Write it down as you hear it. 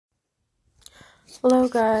Hello,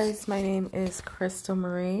 guys. My name is Crystal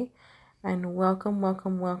Marie, and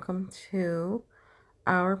welcome to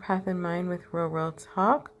Our Path in Mind with Real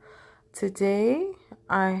Talk. Today,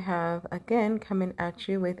 I have again coming at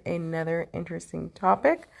you with another interesting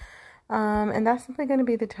topic, and that's simply going to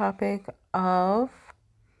be the topic of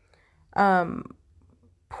um,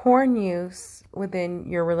 porn use within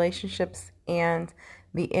your relationships and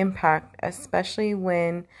the impact, especially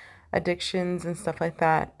when addictions and stuff like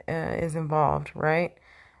that is involved, right?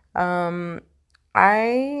 Um,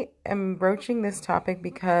 I am broaching this topic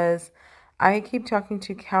because I keep talking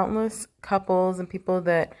to countless couples and people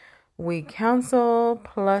that we counsel,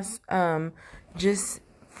 plus just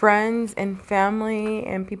friends and family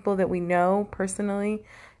and people that we know personally.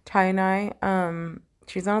 Ty and I,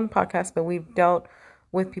 she's not on the podcast, but we've dealt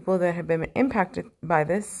with people that have been impacted by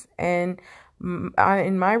this. And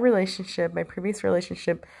in my relationship, my previous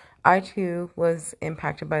relationship, I too was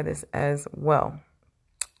impacted by this as well.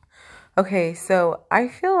 Okay, so I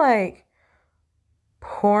feel like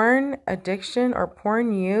porn addiction or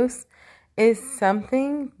porn use is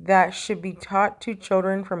something that should be taught to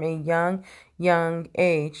children from a young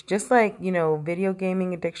age. Just like, video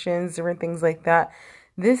gaming addictions, different things like that.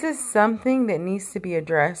 This is something that needs to be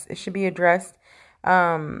addressed. It should be addressed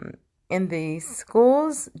in the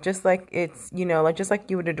schools, just like just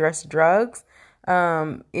like you would address drugs.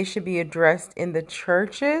 It should be addressed in the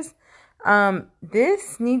churches.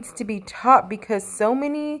 This needs to be taught because so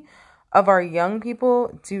many of our young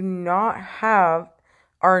people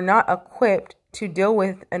are not equipped to deal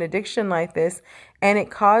with an addiction like this, and it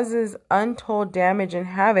causes untold damage and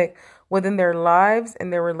havoc within their lives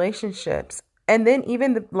and their relationships, and then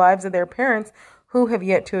even the lives of their parents who have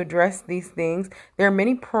yet to address these things. There are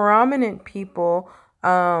many prominent people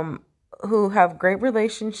who have great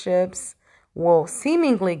relationships, well,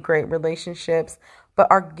 seemingly great relationships, but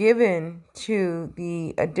are given to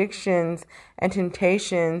the addictions and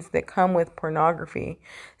temptations that come with pornography.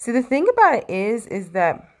 See, the thing about it is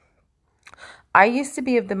that I used to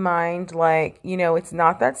be of the mind, like, it's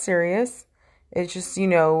not that serious. It's just,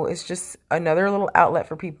 it's just another little outlet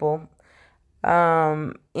for people.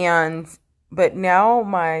 But now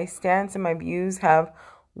my stance and my views have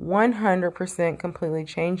 100% completely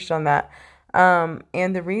changed on that.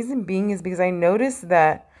 And the reason being is because I noticed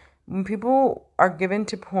that when people are given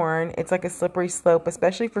to porn, it's like a slippery slope,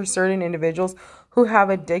 especially for certain individuals who have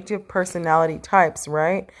addictive personality types,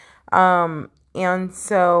 right? And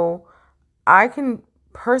so I can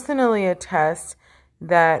personally attest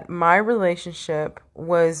that my relationship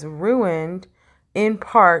was ruined in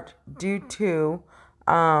part due to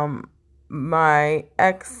my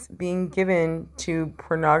ex being given to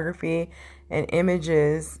pornography and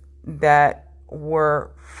images that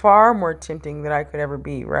were far more tempting than I could ever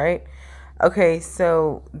be, right? Okay,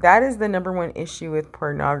 so that is the number one issue with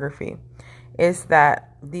pornography, is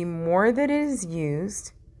that the more that it is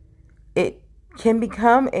used, it can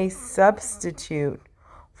become a substitute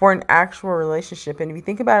for an actual relationship. And if you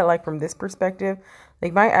think about it like from this perspective,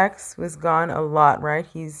 like my ex was gone a lot, right?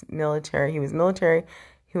 He's military. He was military.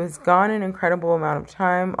 He was gone an incredible amount of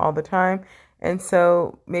time, all the time. And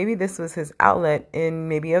so maybe this was his outlet in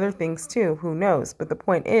maybe other things too. Who knows? But the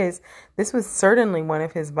point is, this was certainly one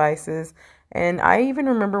of his vices. And I even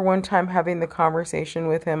remember one time having the conversation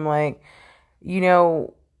with him like,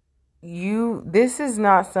 this is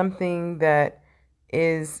not something that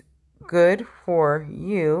is good for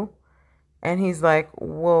you. And he's like,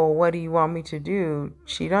 well, what do you want me to do?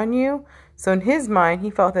 Cheat on you? So in his mind, he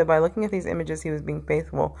felt that by looking at these images, he was being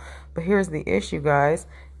faithful. But here's the issue, guys.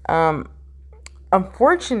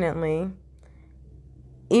 Unfortunately,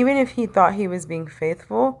 even if he thought he was being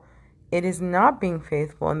faithful, it is not being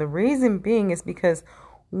faithful. And the reason being is because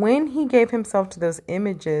when he gave himself to those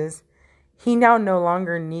images, he now no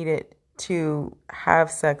longer needed to have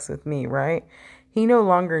sex with me, right? He no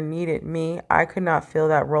longer needed me. I could not fill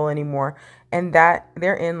that role anymore. And that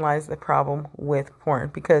therein lies the problem with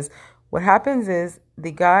porn. Because what happens is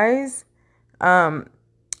the guys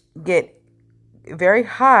get very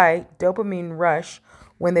high dopamine rush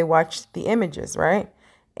when they watch the images, right?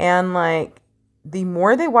 And like the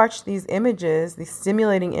more they watch these images, these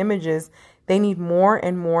stimulating images, they need more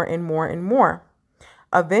and more and more and more.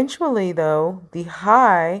 Eventually, though, the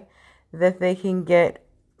high that they can get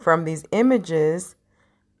from these images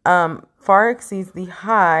far exceeds the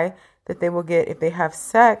high that they will get if they have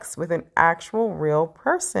sex with an actual real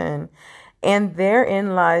person. And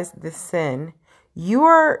therein lies the sin. You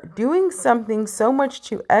are doing something so much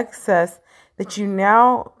to excess that you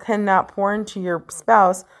now cannot pour into your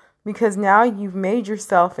spouse because now you've made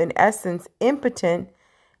yourself, in essence, impotent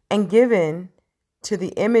and given to the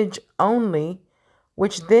image only,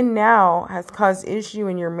 which then now has caused issue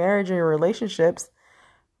in your marriage and your relationships,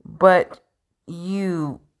 but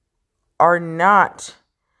you are not,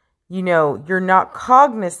 you're not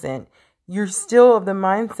cognizant. You're still of the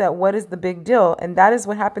mindset, what is the big deal? And that is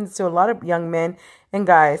what happens to a lot of young men and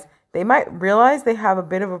guys. They might realize they have a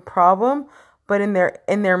bit of a problem, but in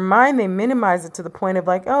their mind, they minimize it to the point of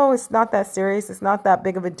like, oh, it's not that serious. It's not that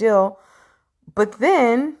big of a deal. But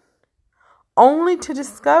then only to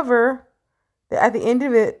discover that at the end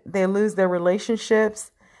of it, they lose their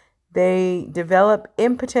relationships. They develop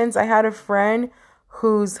impotence. I had a friend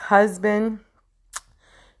whose husband,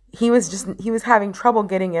 he was having trouble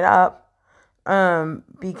getting it up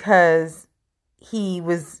because he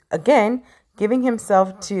was, again, giving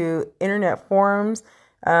himself to internet forums,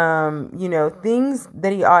 things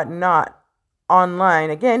that he ought not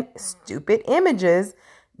online. Again, stupid images,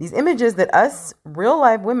 these images that us real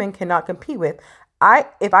life women cannot compete with.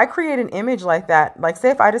 If I create an image like that, like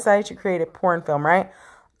say if I decided to create a porn film, right?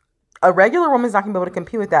 A regular woman's not going to be able to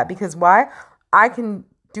compete with that because why? I can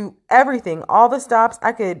do everything, all the stops.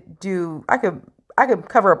 I could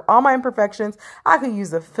cover up all my imperfections. I could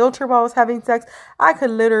use a filter while I was having sex. I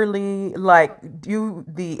could literally do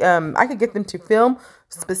I could get them to film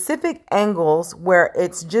specific angles where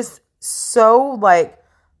it's just so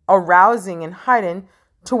arousing and heightened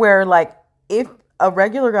to where if a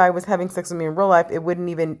regular guy was having sex with me in real life, it wouldn't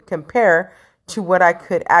even compare to what I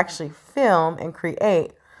could actually film and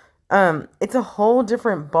create. It's a whole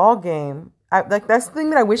different ball game. That's the thing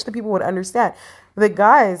that I wish that people would understand. The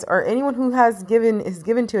guys or anyone who is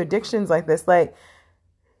given to addictions like this,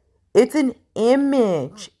 it's an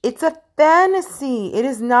image. It's a fantasy. It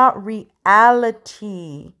is not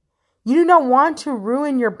reality. You do not want to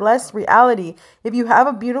ruin your blessed reality. If you have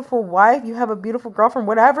a beautiful wife, you have a beautiful girlfriend,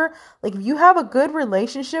 whatever, if you have a good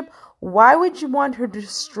relationship, why would you want to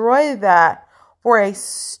destroy that for a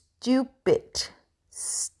stupid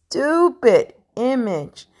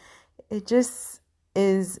image? It just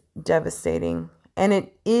is devastating. And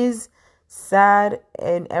it is sad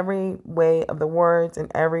in every way of the words, in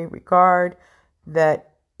every regard, that,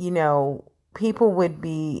 people would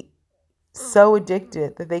be so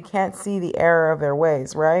addicted that they can't see the error of their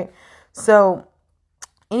ways, right? So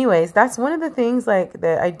anyways, that's one of the things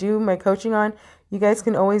that I do my coaching on. You guys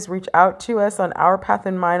can always reach out to us on Our Path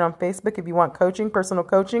in Mind on Facebook if you want coaching, personal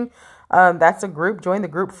coaching. That's a group. Join the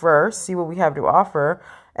group first. See what we have to offer.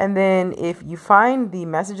 And then if you find the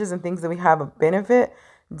messages and things that we have of benefit,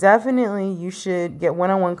 definitely you should get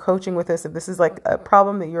one-on-one coaching with us. If this is a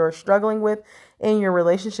problem that you're struggling with in your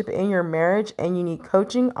relationship, in your marriage, and you need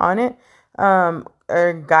coaching on it,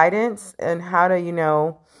 or guidance and how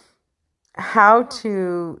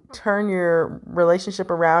to turn your relationship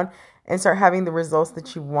around and start having the results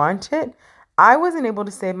that you wanted. I wasn't able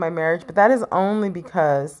to save my marriage, but that is only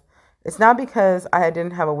because it's not because I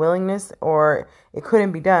didn't have a willingness or it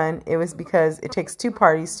couldn't be done. It was because it takes two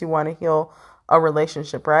parties to want to heal a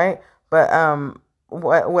relationship, right? But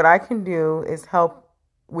what I can do is help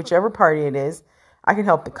whichever party it is. I can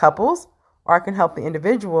help the couples or I can help the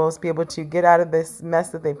individuals be able to get out of this mess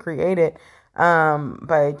that they've created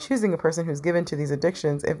by choosing a person who's given to these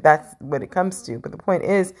addictions, if that's what it comes to. But the point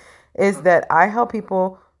is that I help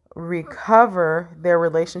people recover their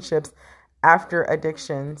relationships after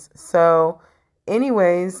addictions. So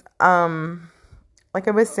anyways, like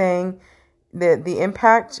I was saying, the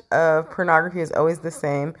impact of pornography is always the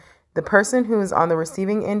same. The person who is on the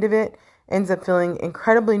receiving end of it ends up feeling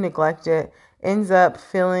incredibly neglected, ends up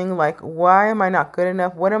feeling why am I not good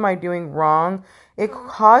enough? What am I doing wrong? It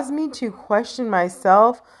caused me to question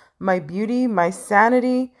myself, my beauty, my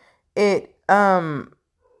sanity. It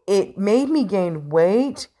made me gain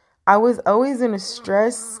weight. I was always in a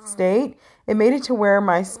stressed state. It made it to where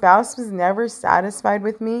my spouse was never satisfied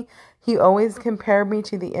with me. He always compared me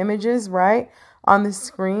to the images, right, on the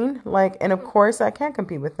screen. And of course, I can't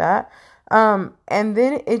compete with that. And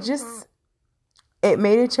then it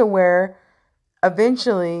made it to where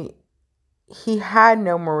eventually he had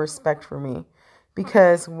no more respect for me.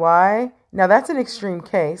 Because why? Now, that's an extreme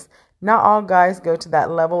case. Not all guys go to that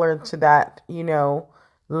level or to that,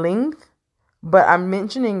 length. But I'm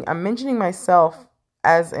mentioning myself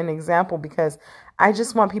as an example because I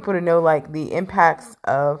just want people to know the impacts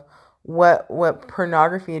of what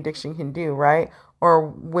pornography addiction can do, right? Or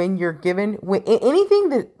when anything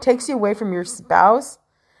that takes you away from your spouse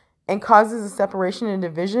and causes a separation and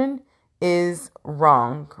division is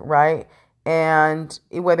wrong, right? And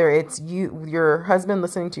whether it's your husband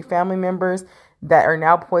listening to family members that are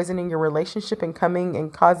now poisoning your relationship and coming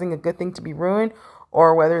and causing a good thing to be ruined,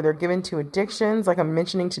 or whether they're given to addictions, like I'm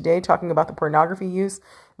mentioning today, talking about the pornography use.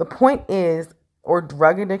 The point is, or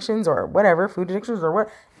drug addictions or whatever, food addictions or what,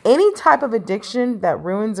 any type of addiction that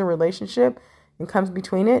ruins a relationship and comes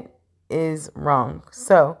between it is wrong.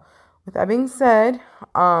 So with that being said,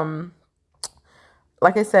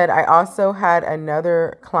 like I said, I also had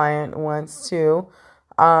another client once too.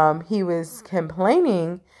 He was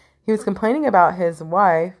complaining about his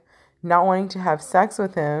wife not wanting to have sex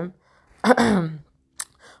with him.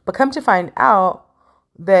 But come to find out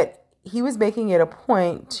that he was making it a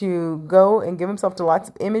point to go and give himself to lots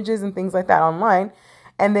of images and things like that online.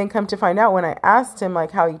 And then come to find out, when I asked him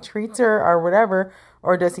like how he treats her or whatever,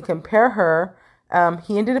 or does he compare her,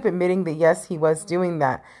 he ended up admitting that yes, he was doing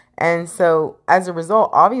that. And so as a result,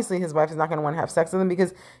 obviously his wife is not going to want to have sex with him,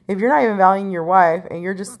 because if you're not even valuing your wife and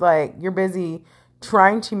you're just like, you're busy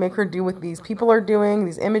trying to make her do what these people are doing,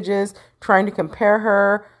 these images, trying to compare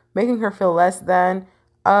her, making her feel less than,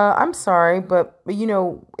 I'm sorry, but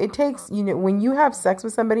it takes, when you have sex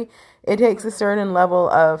with somebody, it takes a certain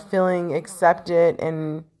level of feeling accepted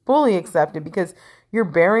and fully accepted, because you're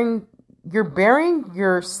bearing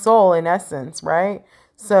your soul in essence, right?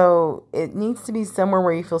 So it needs to be somewhere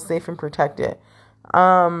where you feel safe and protected.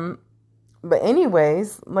 But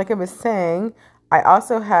anyways, like I was saying, I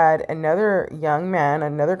also had another young man,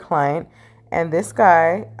 another client, and this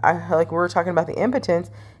guy, like we were talking about the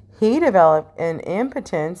impotence, he developed an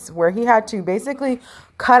impotence where he had to basically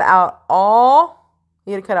cut out all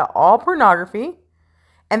pornography.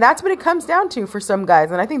 And that's what it comes down to for some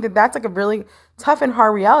guys. And I think that that's like a really tough and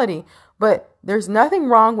hard reality. But there's nothing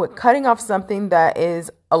wrong with cutting off something that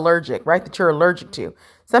is allergic, right? That you're allergic to.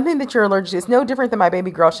 Something that you're allergic to. It's no different than my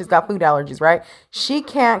baby girl. She's got food allergies, right? She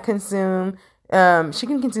can consume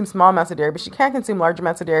small amounts of dairy, but she can't consume large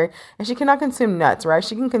amounts of dairy, and she cannot consume nuts, right?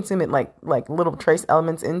 She can consume it like little trace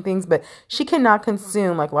elements in things, but she cannot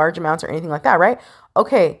consume like large amounts or anything like that, right?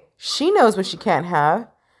 Okay, she knows what she can't have,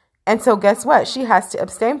 and so guess what? She has to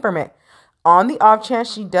abstain from it. On the off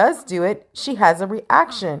chance she does do it, she has a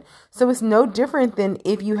reaction. So it's no different than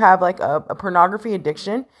if you have like a pornography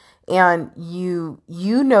addiction and you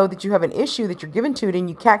know that you have an issue that you're given to it and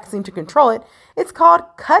you can't seem to control it. It's called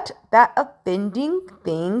cut that offending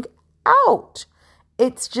thing out.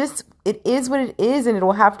 It is what it is, and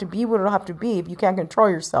it'll have to be what it'll have to be if you can't control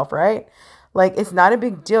yourself, right? Like, it's not a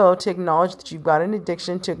big deal to acknowledge that you've got an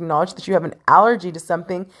addiction, to acknowledge that you have an allergy to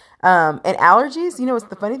something. And allergies, it's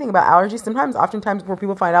the funny thing about allergies. Oftentimes where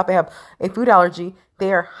people find out they have a food allergy,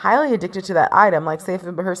 they are highly addicted to that item. Like, say if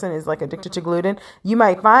a person is like addicted to gluten, you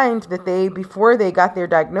might find that before they got their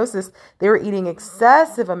diagnosis, they were eating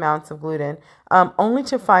excessive amounts of gluten, only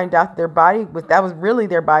to find out that was really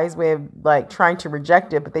their body's way of like trying to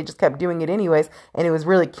reject it, but they just kept doing it anyways. And it was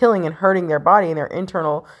really killing and hurting their body and their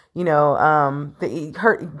internal,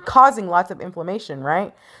 causing lots of inflammation,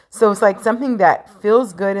 right? So it's like something that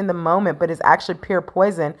feels good in the moment, but is actually pure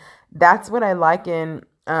poison. That's what I liken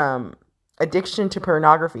addiction to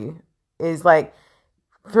pornography is like.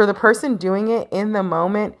 For the person doing it in the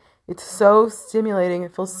moment, it's so stimulating.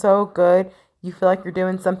 It feels so good. You feel like you're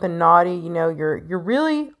doing something naughty. You're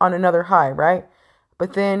really on another high, right?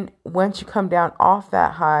 But then once you come down off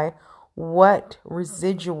that high, what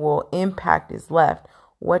residual impact is left?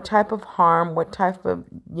 What type of harm, what type of,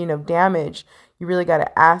 damage? You really got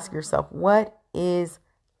to ask yourself, what is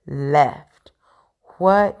left?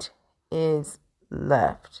 What is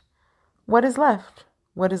left? What is left?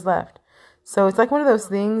 What is left? So it's like one of those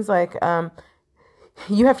things like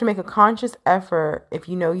you have to make a conscious effort if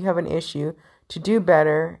you know you have an issue to do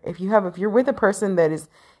better. If you're with a person that is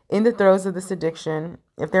in the throes of this addiction,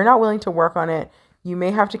 if they're not willing to work on it, you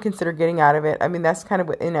may have to consider getting out of it. I mean, that's kind of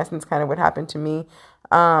in essence kind of what happened to me.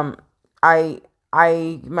 My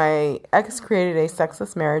ex created a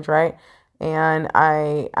sexless marriage, right? And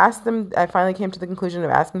I finally came to the conclusion of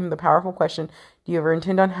asking him the powerful question, do you ever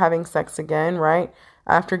intend on having sex again, right?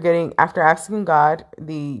 After asking God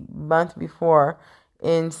the month before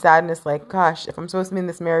in sadness, like, gosh, if I'm supposed to be in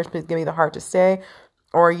this marriage, please give me the heart to stay.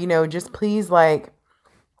 Or, just please, like,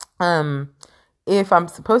 if I'm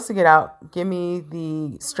supposed to get out, give me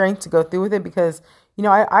the strength to go through with it, because,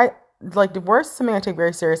 I like, divorce is something I take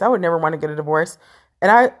very serious. I would never want to get a divorce.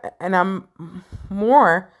 And I'm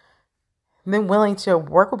more than willing to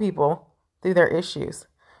work with people through their issues.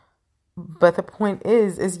 But the point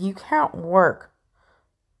is you can't work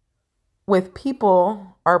with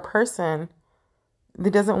people or a person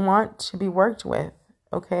that doesn't want to be worked with.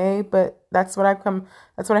 Okay. But that's what I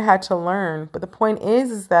had to learn. But the point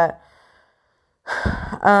is that,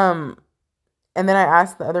 and then I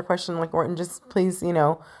asked the other question, like, Orton, just please,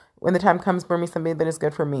 when the time comes, bring me somebody that is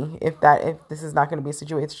good for me. If this is not going to be a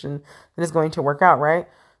situation that is going to work out. Right.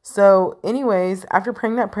 So, anyways, after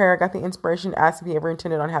praying that prayer, I got the inspiration to ask if he ever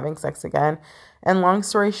intended on having sex again. And long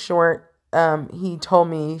story short, he told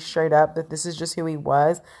me straight up that this is just who he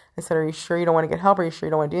was. I said, "Are you sure you don't want to get help? Are you sure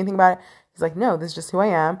you don't want to do anything about it?" He's like, "No, this is just who I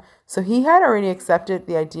am." So he had already accepted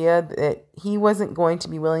the idea that he wasn't going to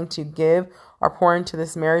be willing to give or pour into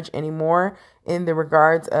this marriage anymore in the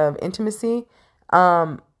regards of intimacy,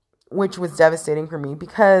 which was devastating for me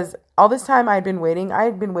because all this time I had been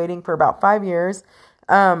waiting for about 5 years,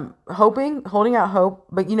 holding out hope.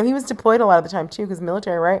 But, he was deployed a lot of the time too because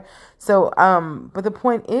military, right? So, but the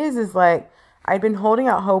point is like, I'd been holding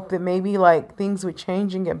out hope that maybe like things would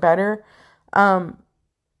change and get better.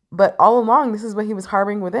 But all along, this is what he was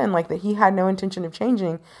harboring within, like that he had no intention of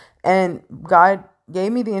changing. And God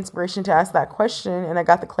gave me the inspiration to ask that question, and I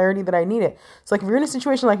got the clarity that I needed. So like if you're in a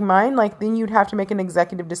situation like mine, like then you'd have to make an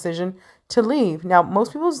executive decision to leave. Now,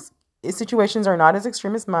 most people's situations are not as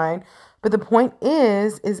extreme as mine, but the point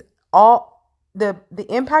is all the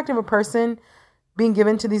impact of a person being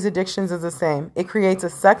given to these addictions is the same. It creates a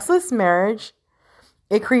sexless marriage.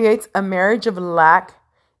 It creates a marriage of lack.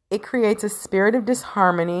 It creates a spirit of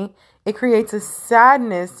disharmony. It creates a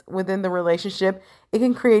sadness within the relationship. It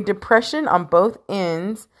can create depression on both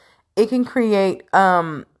ends. It can create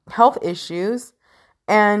health issues.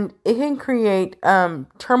 And it can create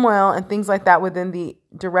turmoil and things like that within the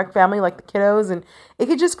direct family, like the kiddos. And it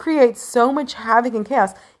could just create so much havoc and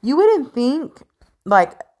chaos. You wouldn't think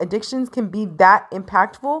like addictions can be that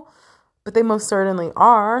impactful, but they most certainly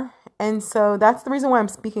are. And so that's the reason why I'm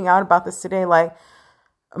speaking out about this today. Like,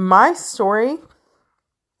 my story,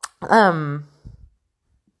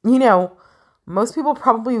 most people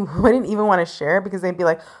probably wouldn't even want to share it because they'd be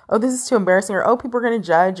like, "Oh, this is too embarrassing," or "Oh, people are going to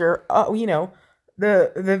judge," or "Oh,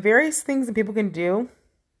 the various things that people can do."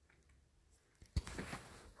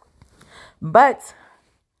 But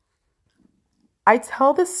I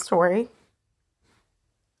tell this story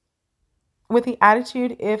with the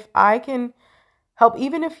attitude, if I can help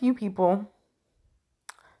even a few people,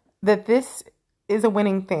 that this is a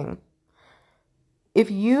winning thing. If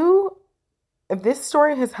this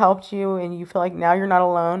story has helped you and you feel like now you're not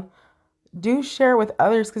alone, do share it with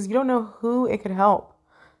others because you don't know who it could help.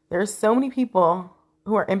 There's so many people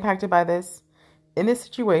who are impacted by this in this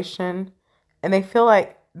situation, and they feel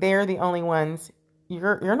like they're the only ones.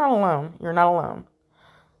 You're not alone. You're not alone.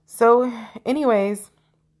 So, anyways,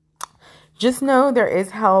 just know there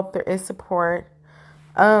is help. There is support.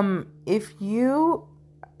 If you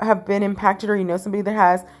have been impacted or you know somebody that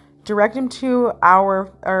has, direct them to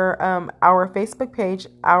our Facebook page,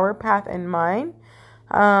 Our Path in Mind.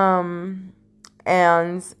 And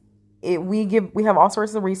we have all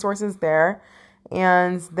sorts of resources there.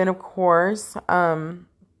 And then of course,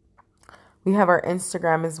 we have our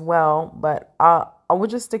Instagram as well, but I would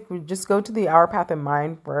just go to the Our Path in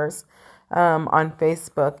Mind first, on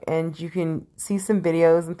Facebook, and you can see some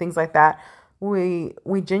videos and things like that. We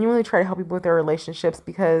genuinely try to help people with their relationships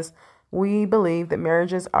because we believe that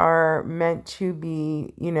marriages are meant to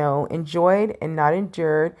be, enjoyed and not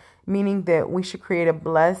endured, meaning that we should create a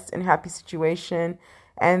blessed and happy situation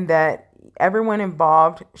and that everyone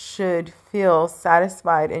involved should feel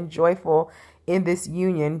satisfied and joyful in this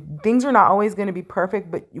union. Things are not always going to be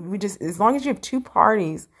perfect, but as long as you have two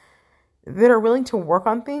parties that are willing to work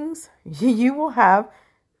on things, you'll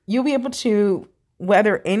be able to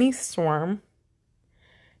weather any storm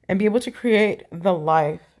and be able to create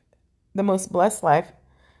the most blessed life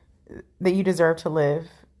that you deserve to live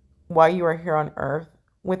while you are here on earth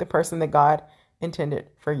with the person that God intended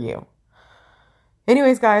for you.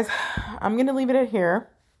 Anyways, guys, I'm going to leave it at here.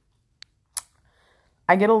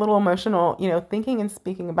 I get a little emotional, thinking and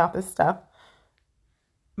speaking about this stuff.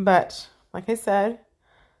 But like I said,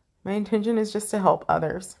 my intention is just to help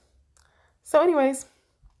others. So anyways,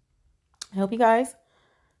 I hope you guys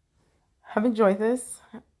have enjoyed this.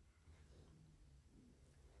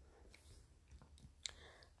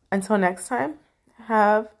 Until next time,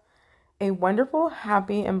 have a wonderful,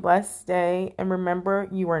 happy, and blessed day. And remember,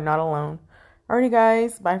 you are not alone. Alrighty,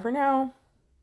 guys. Bye for now.